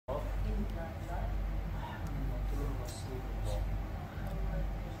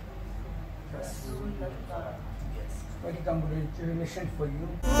Yes. Welcome to the mission for you.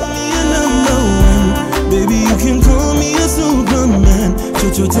 Baby, you can call me a Superman.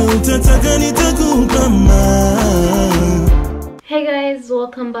 Hey guys,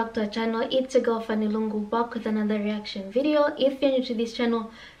 welcome back to our channel. It's your girl Fanny Lungu back with another reaction video. If you're new to this channel,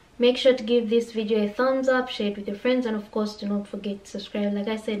 make sure to give this video a thumbs up, share it with your friends, and of course do not forget to subscribe. Like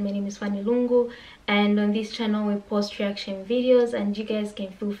I said, my name is Fanny Lungu, and on this channel we post reaction videos, and you guys can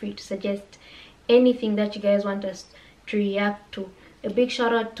feel free to suggest anything that you guys want us to react to. A big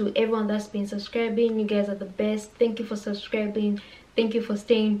shout out to everyone that's been subscribing. You guys are the best. Thank you for subscribing. Thank you for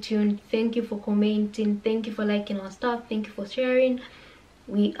staying tuned. Thank you for commenting. Thank you for liking our stuff. Thank you for sharing.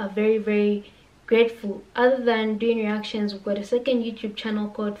 We are very grateful. Other than doing reactions, we've got a second YouTube channel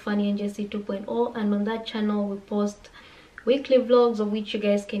called Fanny&jessy 2.0, and on that channel we post weekly vlogs of which you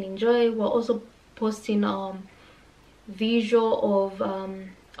guys can enjoy. We're also posting visual of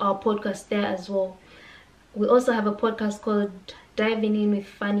our podcast there as well. We also have a podcast called Diving In with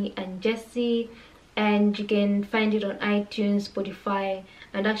Fanny&jessy, and you can find it on iTunes, Spotify,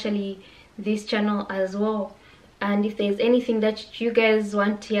 and actually this channel as well. And if there's anything that you guys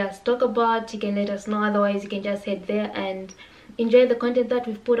want to hear us talk about, you can let us know. Otherwise, you can just head there and enjoy the content that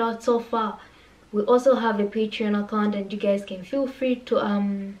we've put out so far. We also have a Patreon account, and you guys can feel free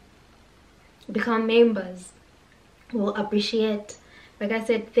to become members. We'll appreciate. Like I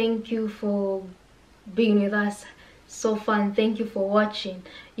said, thank you for being with us so far, and thank you for watching.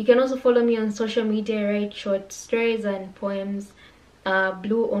 You can also follow me on social media, write short stories and poems,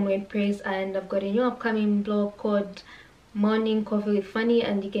 Blue on WordPress, and I've got a new upcoming blog called Morning Coffee with Fanny,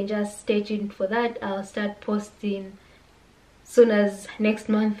 and you can just stay tuned for that. I'll start posting soon as next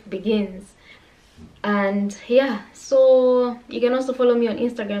month begins. And yeah, so you can also follow me on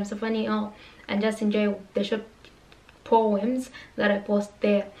Instagram, so Fanny, and just enjoy the short poems that I post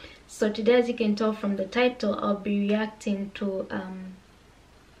there. So today, as you can tell from the title, I'll be reacting to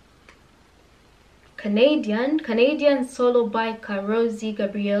Canadian solo biker Rosie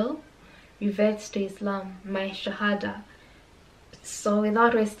Gabrielle reverts to Islam, my Shahada. So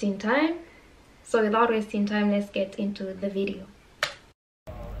without wasting time, let's get into the video.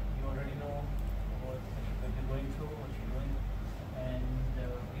 You already know what you're going through, what you're doing, and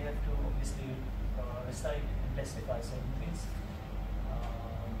we have to obviously recite and testify certain things.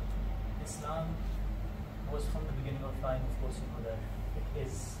 Islam was from the beginning of time, of course you know that it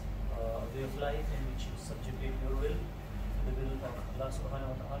is a way of life in which you subjugate your will to the will of Allah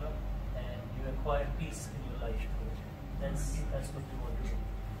subhanahu wa ta'ala, and you acquire peace in your life through it. That's what we want to do.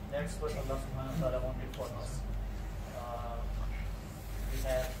 That's what Allah subhanahu wa ta'ala wanted for us. We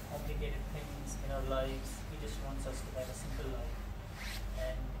have complicated things in our lives. He just wants us to have a simple life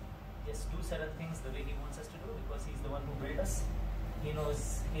and just do certain things the way He wants us to do, because He's the one who built us. He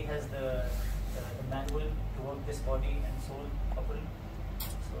knows, He has the manual to work this body and soul coupled.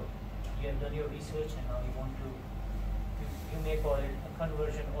 So you have done your research, and now you want to, you may call it a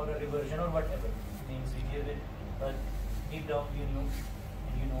conversion or a reversion or whatever names we give it, but deep down you know,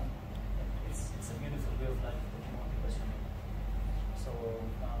 and you know it's a beautiful way of life that you want to pursue. So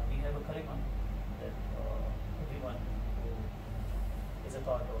we have a curriculum that everyone who is a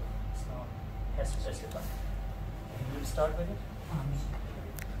part of Islam has to testify. And we will start with it.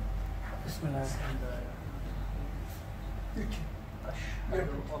 Bismillah.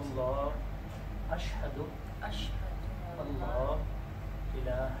 Ashhadu Allah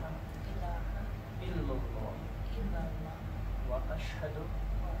ilaha illallah wa ashhadu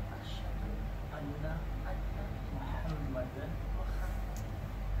anna Muhammadan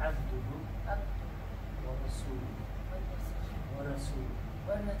abduhu wa rasuluhu. Yes, wa rasuluhu.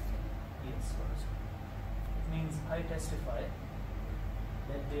 It means I testify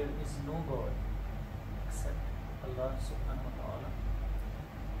that there is no God except Allah subhanahu wa ta'ala,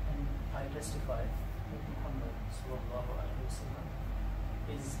 and I testify that Muhammad sallallahu alaihi wasallam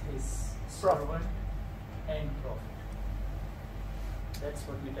is His servant and prophet. That's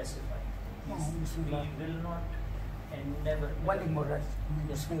what we testify. We will not and never. Bismillahirrahmanirrahim.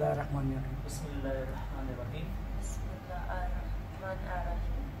 Bismillahirrahmanirrahim. Yes.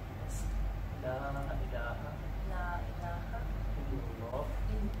 La ilaha illallah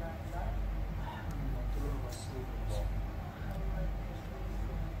Muhammadur Rasulullah.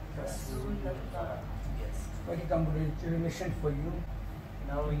 Yes. Welcome to the mission for you.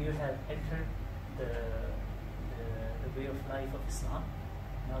 Now you have entered the way of life of Islam.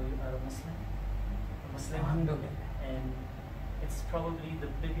 Now you are a Muslim, and it's probably the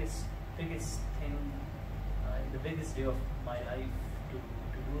biggest thing, the biggest day of my life to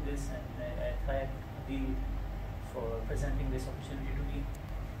do this, and I thank Thee for presenting this opportunity to me.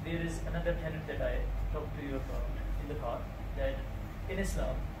 there is another tenet that I talked to you about in the car, that in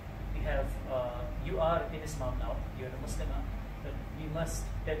Islam we have, you are in Islam now, you are a Muslim, but we must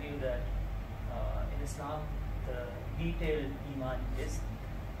tell you that in Islam the detailed Iman is,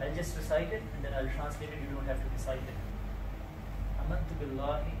 I'll just recite it and then I'll translate it, you don't have to recite it. Amantu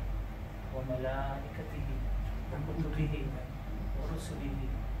billahi wa malaikatihi wa kutubihi wa rusulihi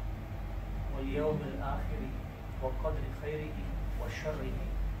wal yawmil akhiri wa qadri khairihi wa sharrihi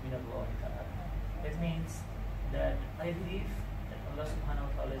min Allah ta'ala. That means that I believe that Allah subhanahu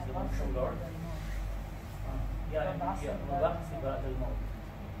wa ta'ala is the one true Lord.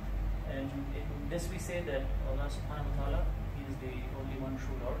 And in this we say that Allah subhanahu wa ta'ala is the only one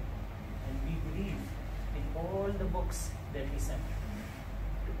true Lord, and we believe in all the books that He sent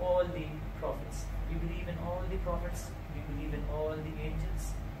to all the prophets. We believe in all the prophets, we believe in all the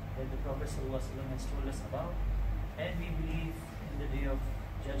angels that the Prophet ﷺ has told us about, and we believe in the day of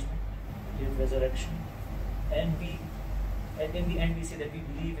judgment, the day of resurrection, and in the end we say that we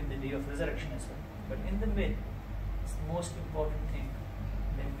believe in the day of resurrection as well. But in the mid, it's the most important thing,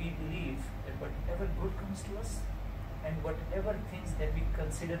 that we believe that whatever good comes to us and whatever things that we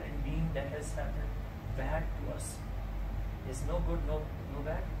consider and deem that has happened bad to us, there's no good, no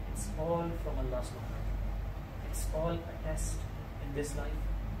bad, it's all from Allah subhanahu wa ta'ala. It's all a test in this life,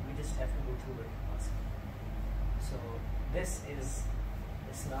 we just have to go through it. So this is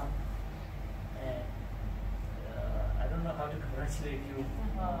Islam, and I don't know how to congratulate you. You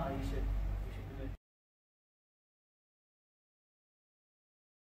should do it.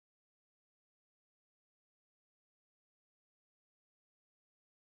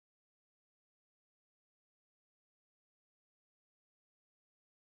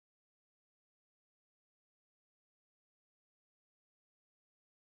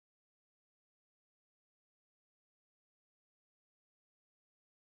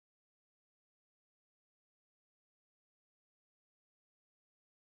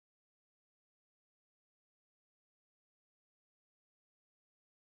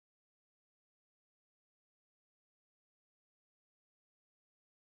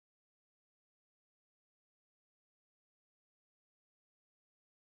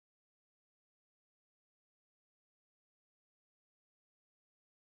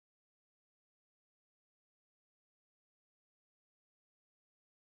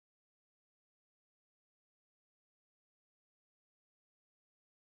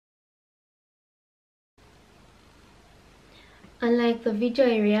 Unlike the video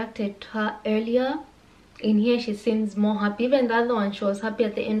I reacted to her earlier, in here she seems more happy. Even the other one, she was happy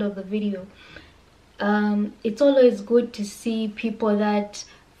at the end of the video. It's always good to see people that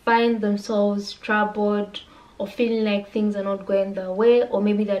find themselves troubled or feeling like things are not going their way, or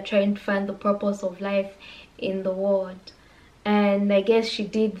maybe they're trying to find the purpose of life in the world. And I guess she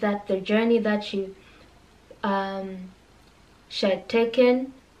did that. The journey that she had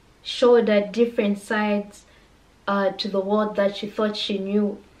taken showed her different sides to the world that she thought she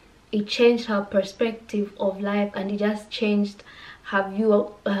knew. It changed her perspective of life, and it just changed her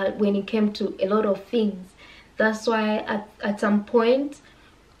view when it came to a lot of things. That's why at some point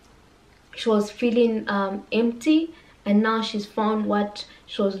she was feeling empty, and now she's found what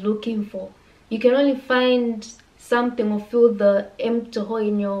she was looking for. You can only find something or fill the empty hole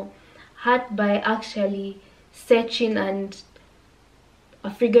in your heart by actually searching and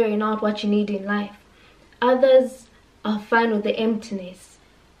figuring out what you need in life. Others are fine with the emptiness.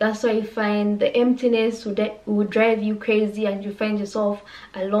 That's why you find the emptiness would drive you crazy and you find yourself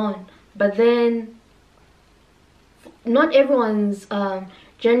alone. But then not everyone's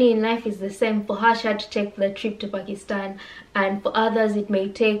journey in life is the same. For her, she had to take the trip to Pakistan, and for others it may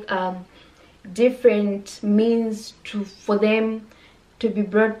take different means for them to be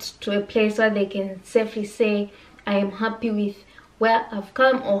brought to a place where they can safely say, I am happy with where I've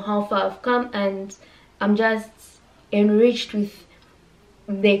come or how far I've come, and I'm just enriched with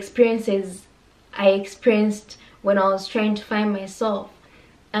the experiences I experienced when I was trying to find myself.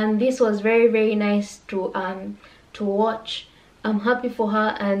 And this was very, very nice to watch. I'm happy for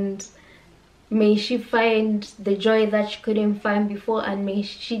her, and may she find the joy that she couldn't find before, and may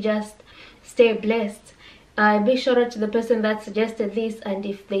she just stay blessed. Big shout out to the person that suggested this, and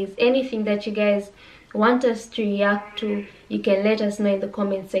if there's anything that you guys want us to react to, you can let us know in the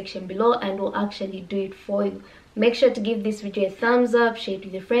comment section below, and we'll actually do it for you. Make sure to give this video a thumbs up, share it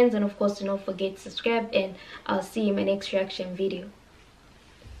with your friends, and of course do not forget to subscribe, and I'll see you in my next reaction video.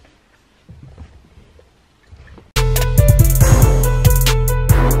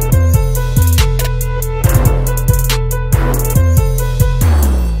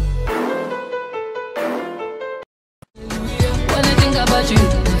 When I think about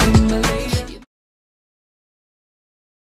you